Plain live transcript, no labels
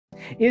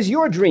Is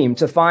your dream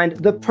to find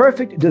the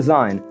perfect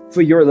design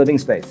for your living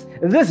space?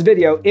 This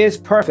video is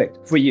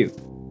perfect for you.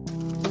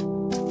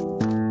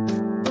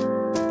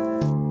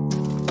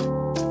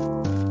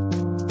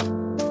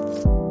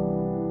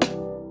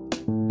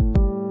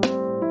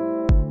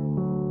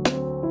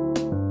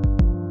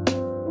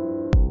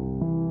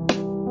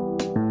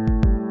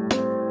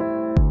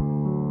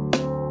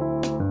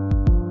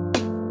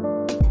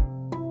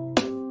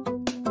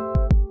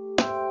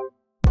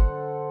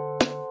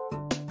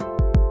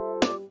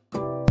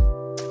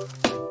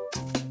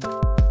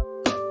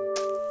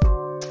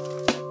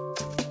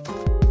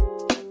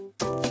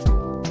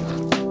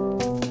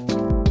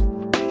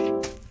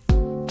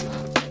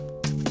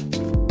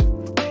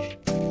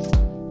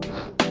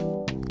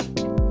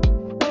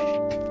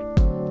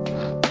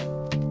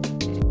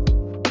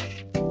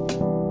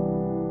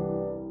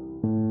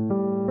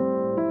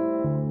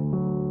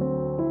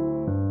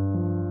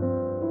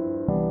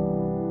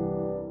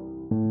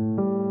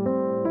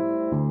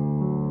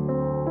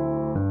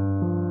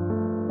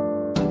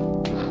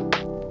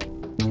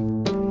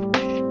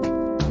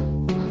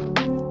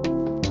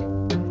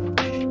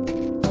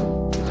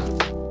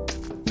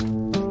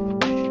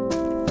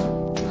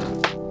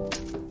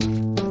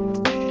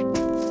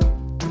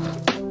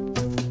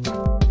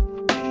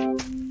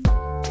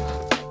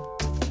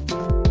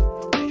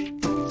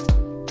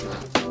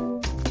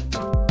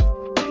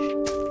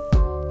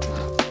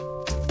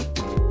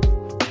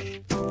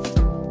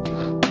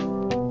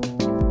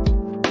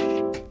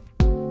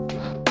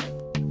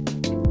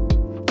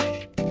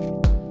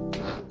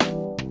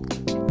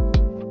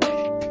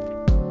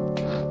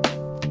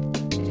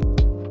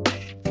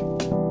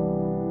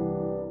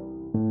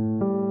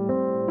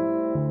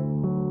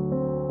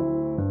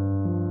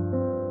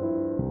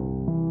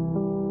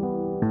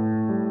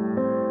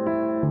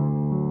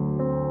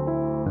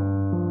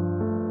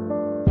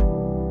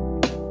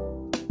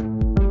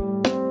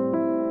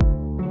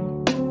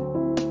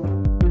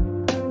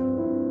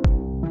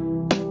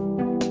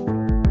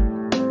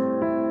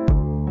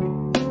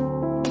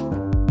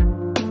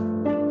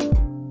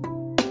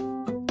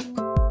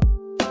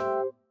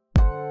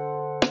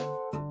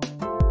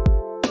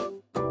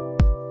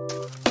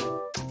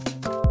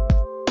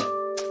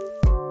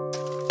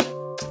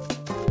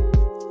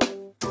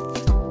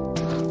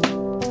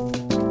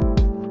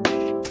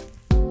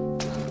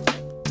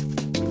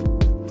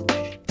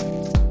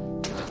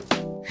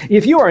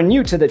 If you are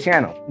new to the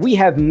channel, we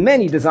have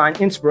many design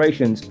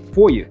inspirations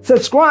for you.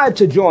 Subscribe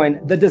to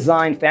join the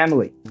design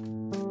family.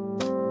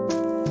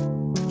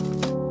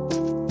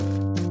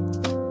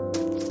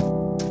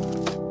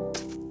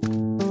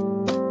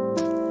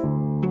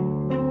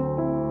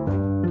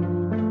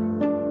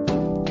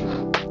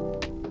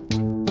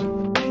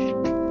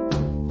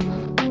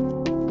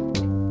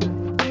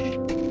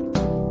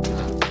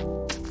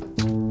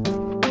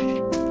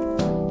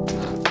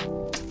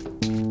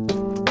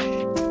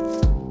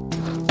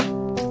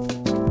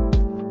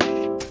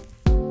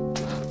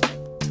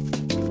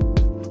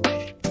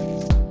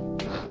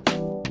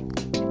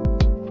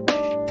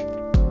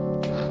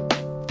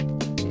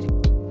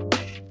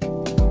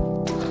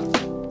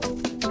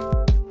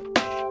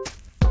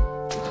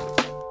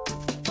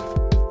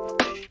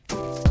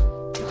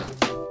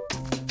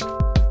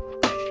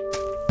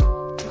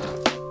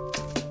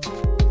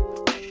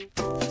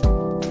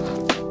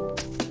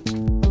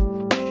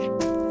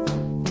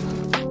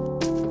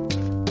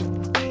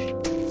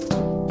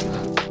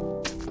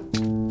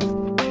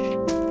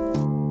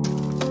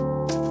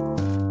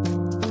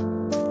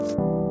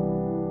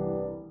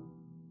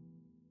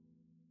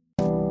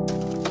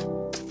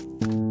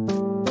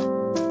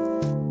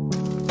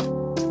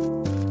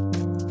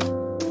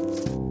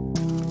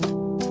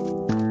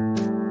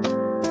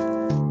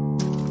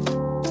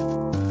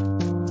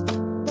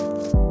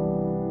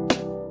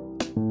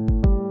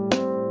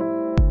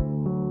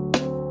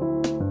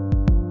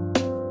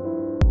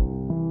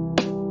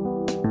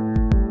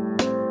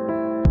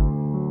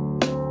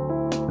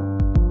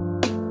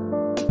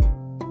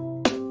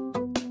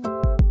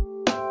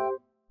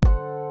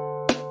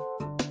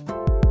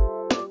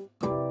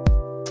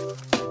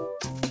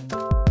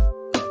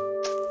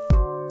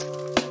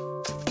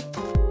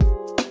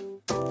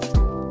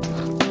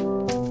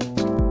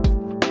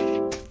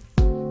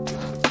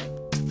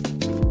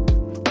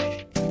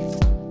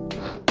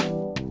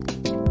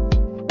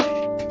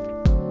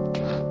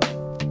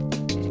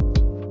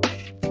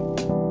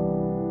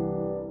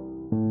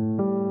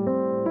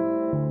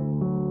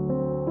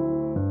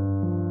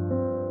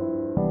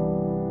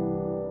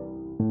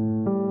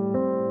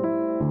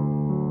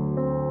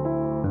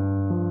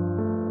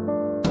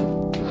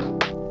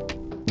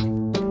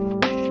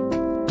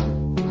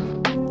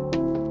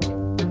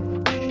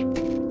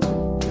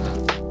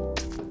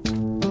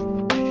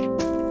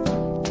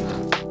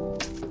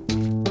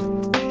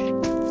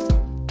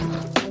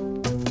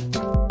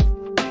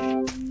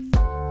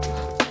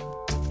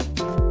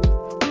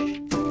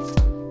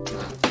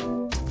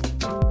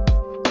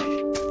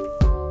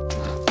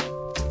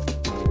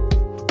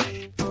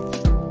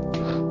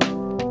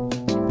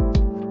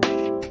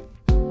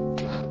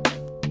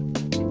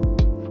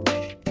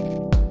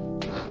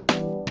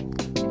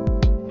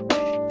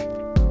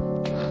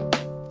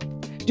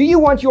 Do you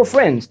want your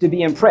friends to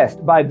be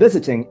impressed by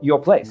visiting your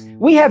place?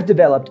 We have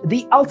developed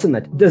the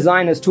ultimate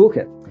designer's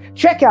toolkit.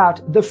 Check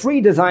out the free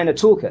designer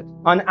toolkit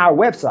on our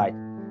website,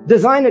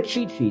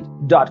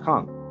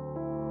 designercheatsheet.com.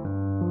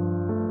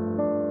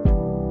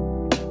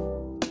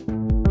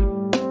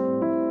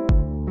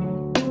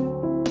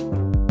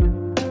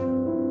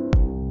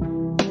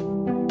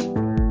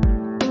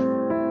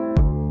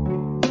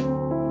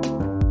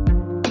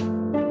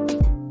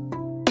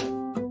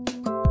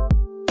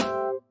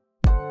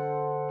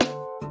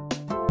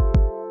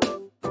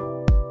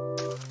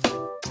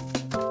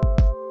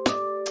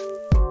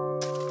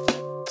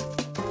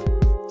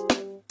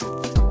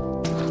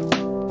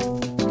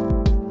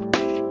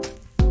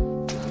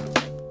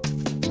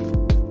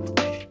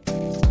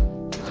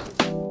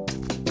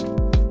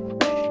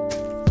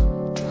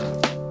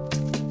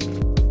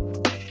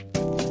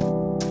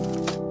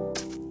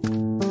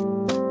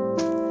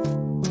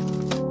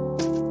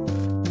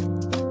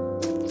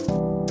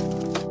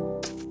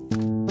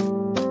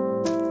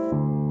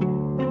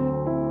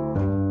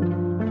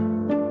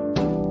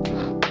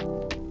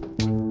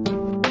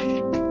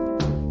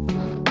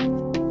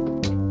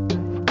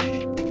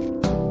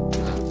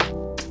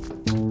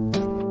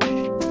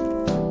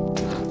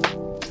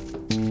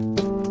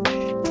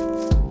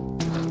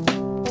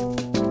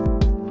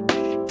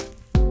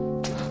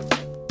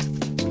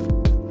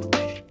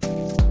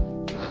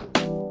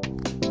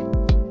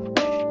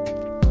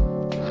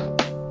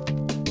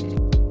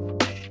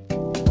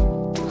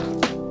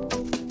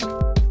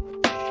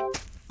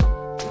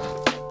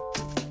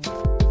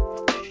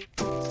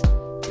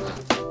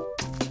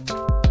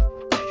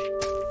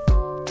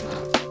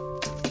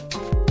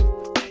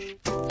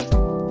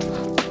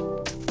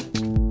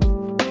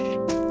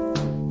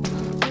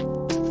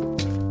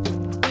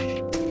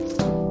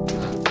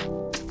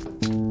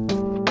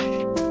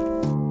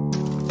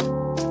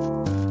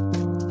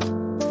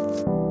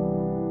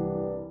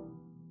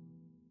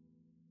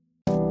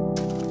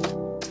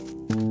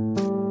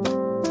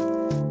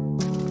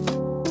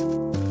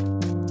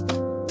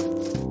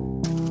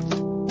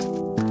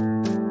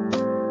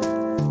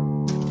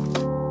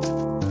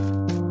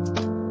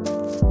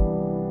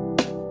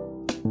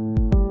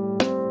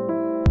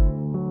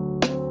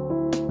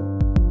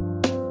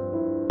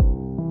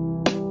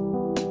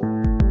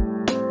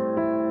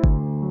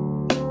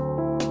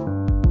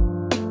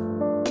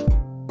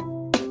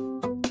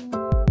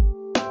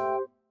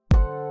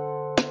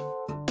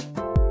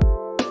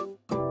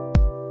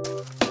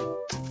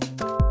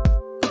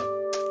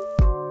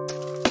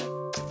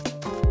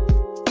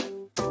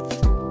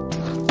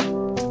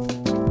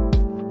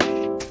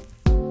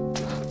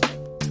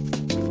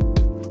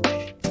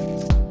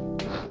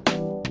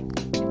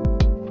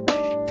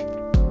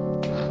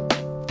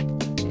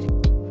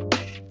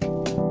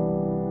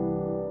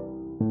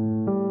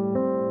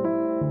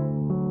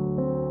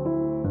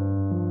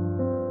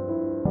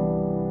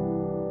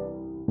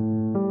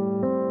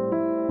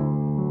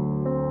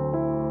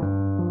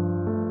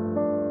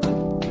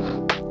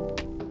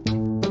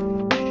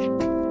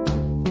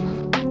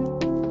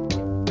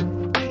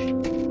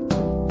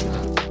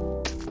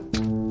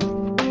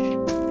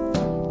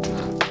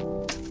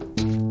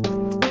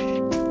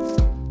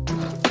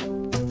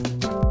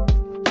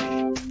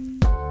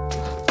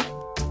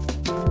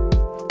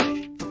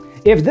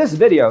 If this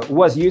video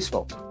was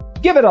useful,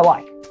 give it a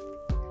like.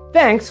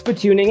 Thanks for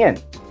tuning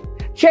in.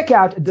 Check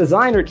out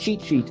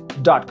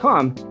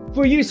designercheatsheet.com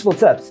for useful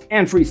tips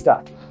and free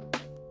stuff.